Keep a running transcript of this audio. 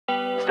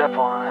Step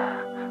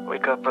 1,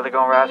 wake up early,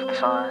 gonna rise with the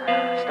sun.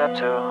 Step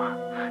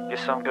 2, get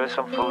some good,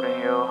 some food in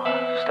you.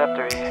 Step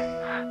 3,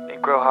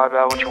 think real hard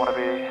about what you wanna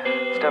be.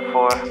 Step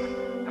 4,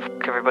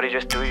 fuck everybody,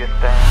 just do your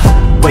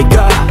thing. Wake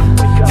up,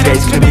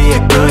 today's gonna be a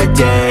good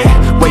day.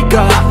 Wake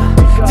up,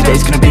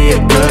 today's gonna be a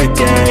good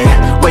day.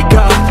 Wake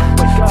up,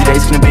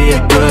 today's gonna be a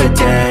good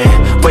day.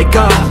 Wake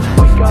up,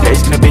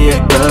 today's gonna be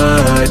a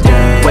good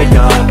day. Wake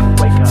up,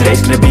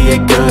 today's gonna be a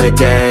good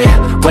day.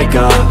 Wake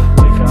up,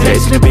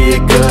 today's gonna be a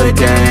good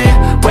day.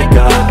 Wake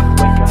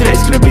up,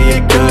 today's gonna be a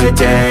good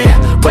day.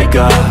 Wake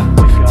up,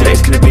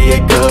 today's gonna be a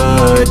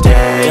good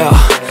day. Yo,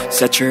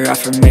 set your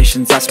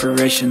affirmations,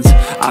 aspirations.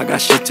 I got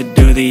shit to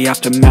do, the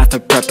aftermath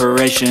of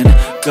preparation.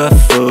 Good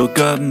food,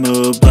 good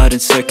mood, blood in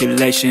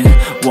circulation.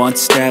 One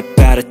step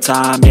at a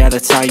time, yeah,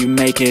 that's how you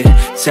make it.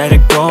 Set a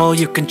goal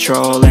you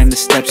control and the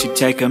steps you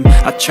take them.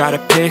 I try to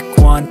pick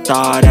one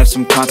thought, have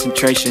some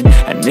concentration.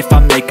 And if I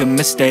make a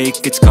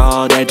mistake, it's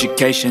called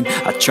education.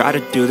 I try to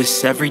do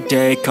this every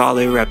day, call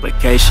it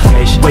replication.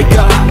 Wake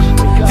up,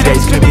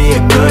 today's gonna be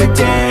a good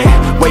day.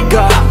 Wake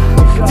up,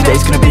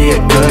 today's gonna be a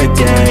good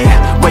day.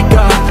 Wake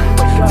up,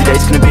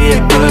 today's gonna be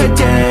a good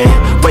day.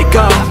 Wake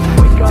up,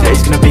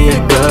 today's gonna be a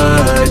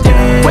good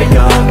day. Wake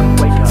up,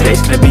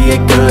 today's gonna be a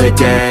good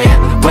day.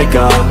 Wake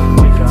up,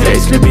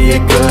 today's gonna be a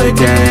good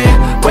day.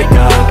 Wake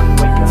up,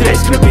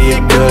 today's gonna be a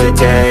good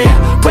day.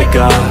 Wake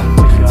up,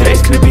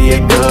 today's gonna be a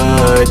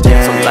good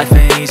day. So life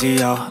ain't easy,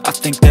 yo, I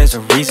think there's a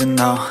reason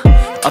though.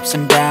 Ups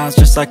and downs,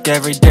 just like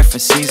every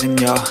different season,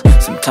 yo.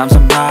 Sometimes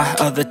I'm high,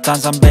 other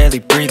times I'm barely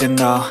breathing,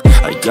 though.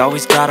 I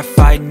always gotta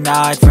fight and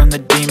hide from the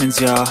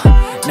demons, yo.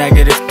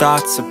 Negative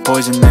thoughts are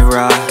poison, they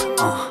rot.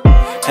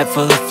 Head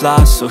full of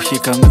flies, so here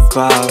come the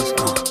clouds.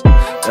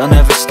 They'll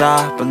never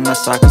stop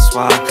unless I can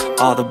swap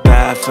all the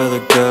bad for the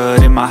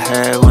good in my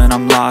head when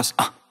I'm lost.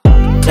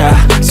 Yeah,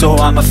 so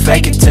I'ma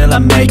fake it till I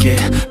make it.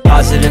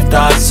 Positive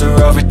thoughts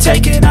are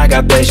overtaken, I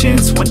got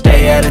patience. One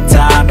day at a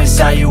time is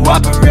how you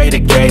operate a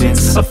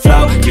cadence. A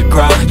flow, you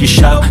grow, you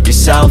show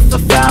yourself a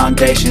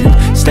foundation.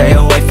 Stay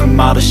away from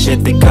all the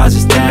shit that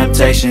causes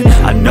temptation.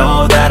 I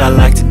know that I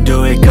like to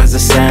do it cause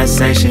it's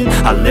sensation.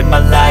 I live my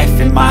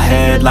life in my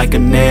head like a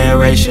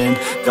narration.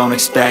 Don't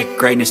expect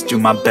greatness, do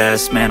my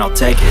best, man, I'll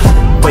take it.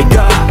 Wake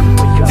up,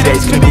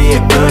 today's gonna be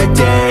a good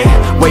day.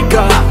 Wake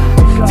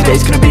up,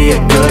 today's gonna be a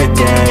good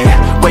day.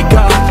 Wake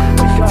up,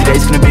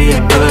 today's gonna be a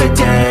good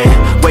day.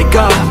 Wake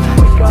up,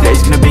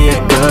 today's gonna be a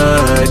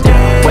good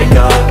day. Wake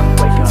up,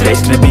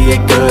 today's gonna be a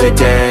good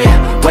day.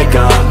 Wake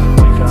up,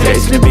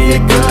 today's gonna be a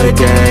good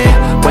day.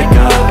 Wake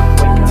up,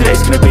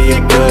 today's gonna be a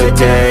good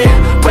day.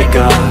 Wake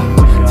up,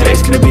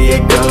 today's gonna be a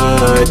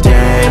good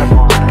day.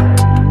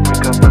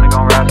 Wake up early,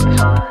 gonna rise with the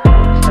sun.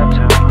 Step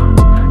 2,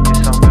 get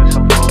some good,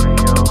 some food in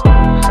you.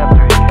 Step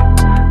 3,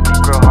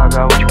 think real hard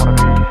about what you wanna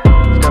be.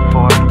 Step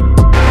 4,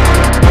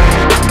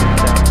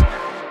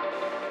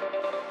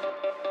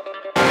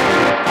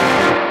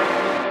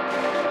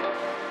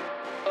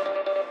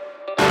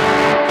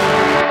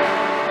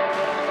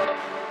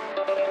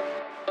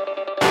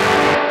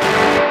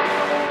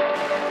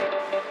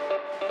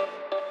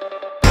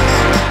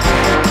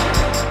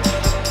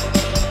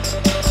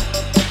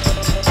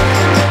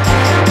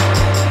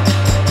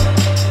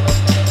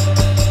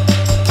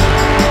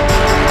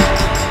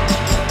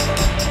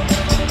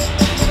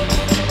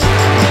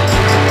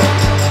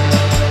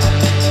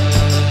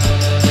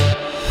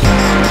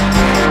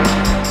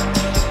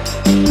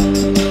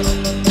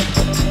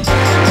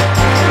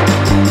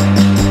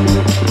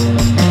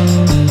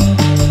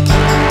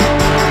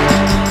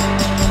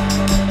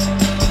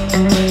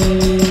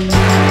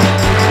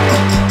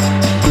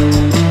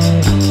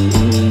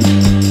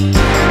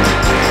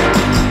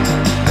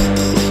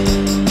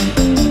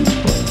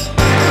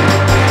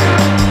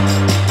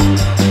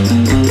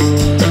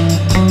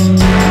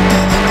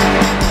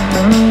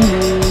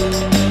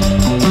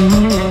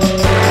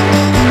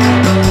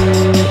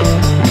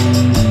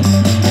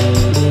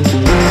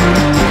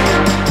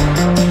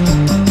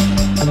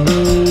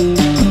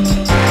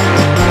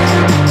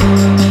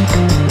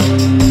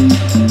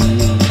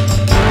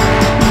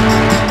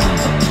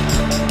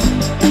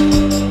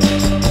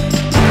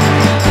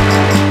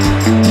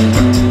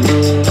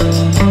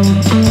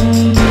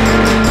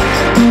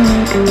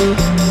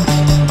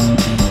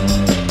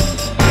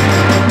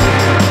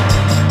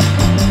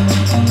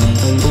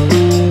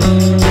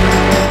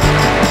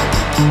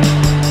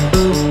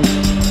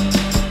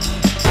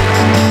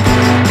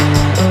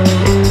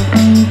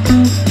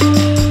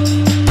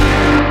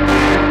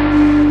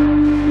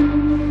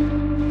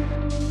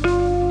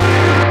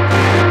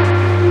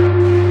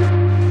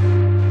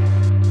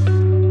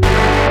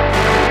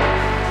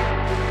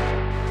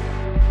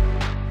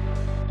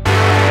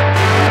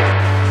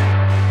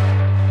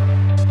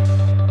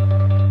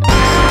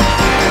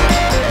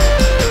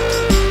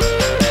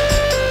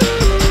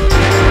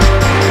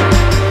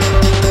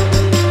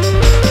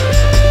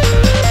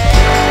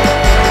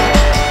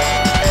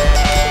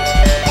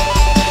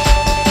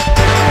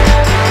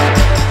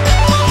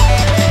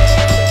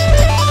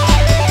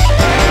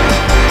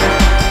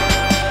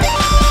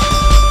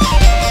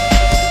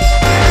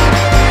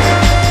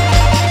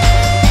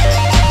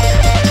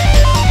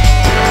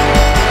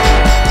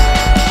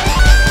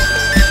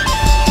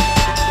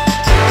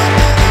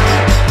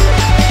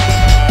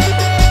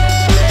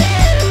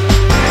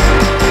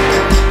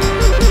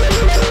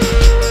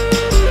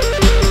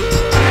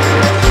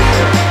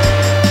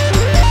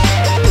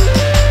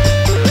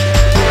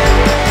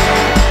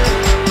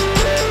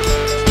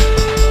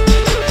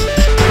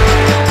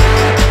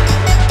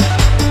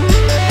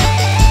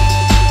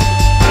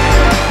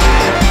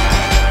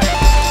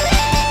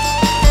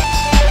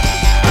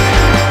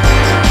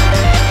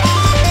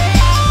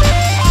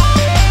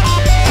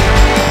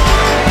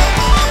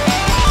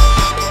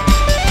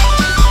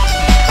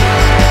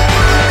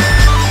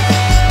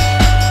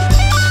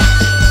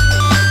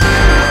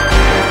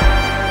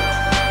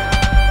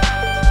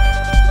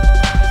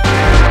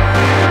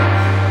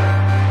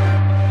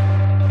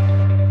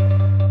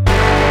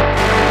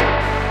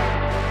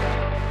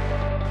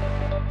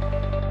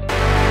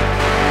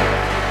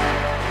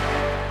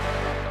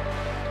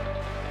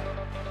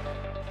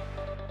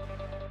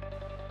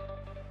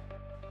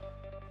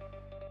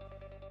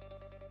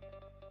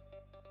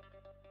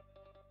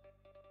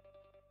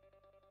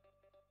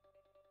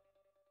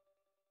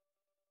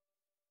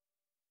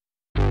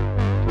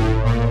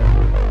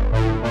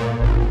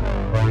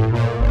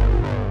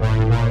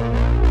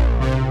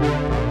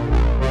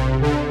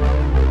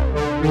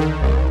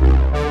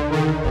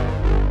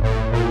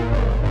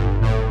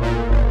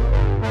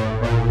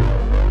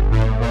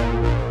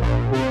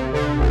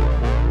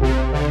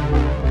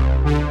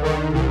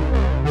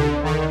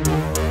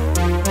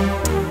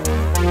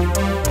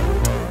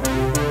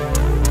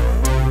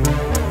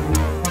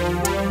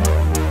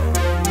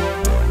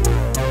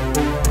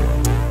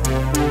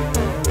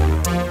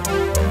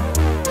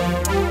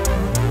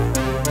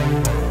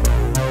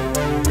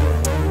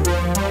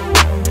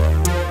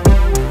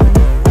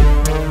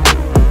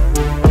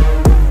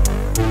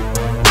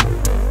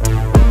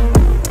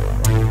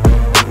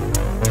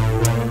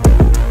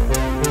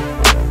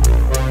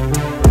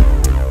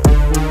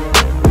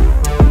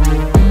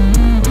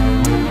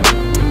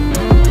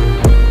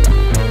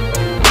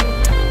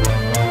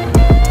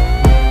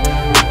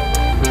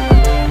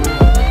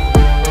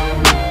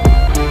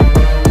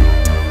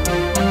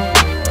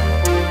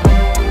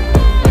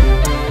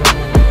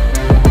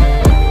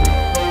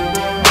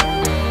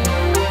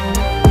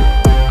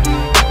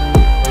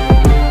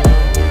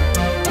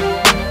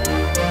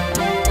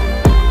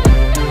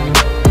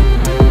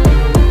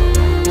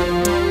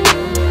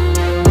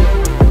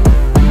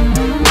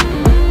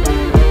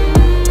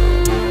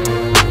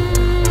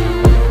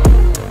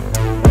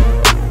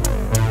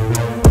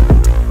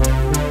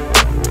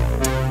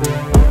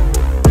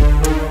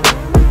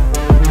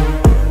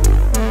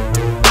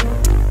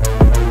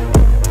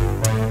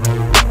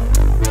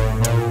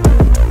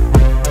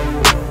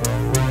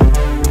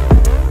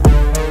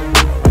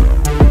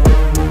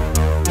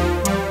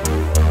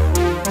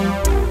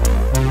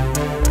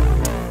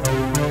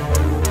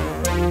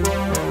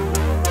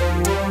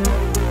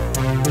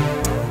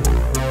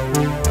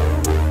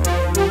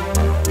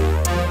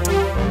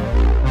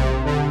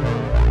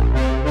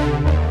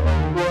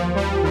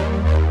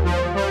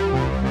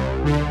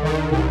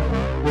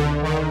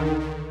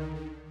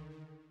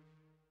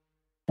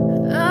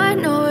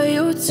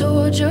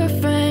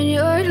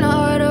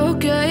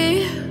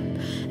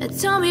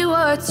 tell me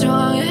what's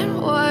wrong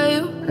and why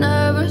you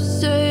never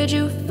said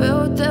you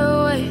felt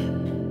that way.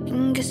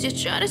 And guess you're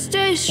trying to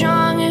stay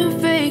strong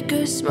and fake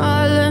a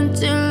smile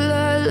until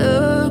I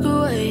look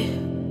away.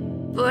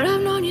 But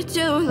I've known you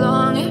too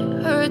long,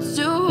 it hurts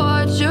to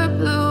watch your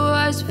blue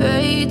eyes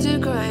fade to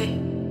gray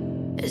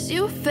as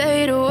you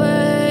fade away.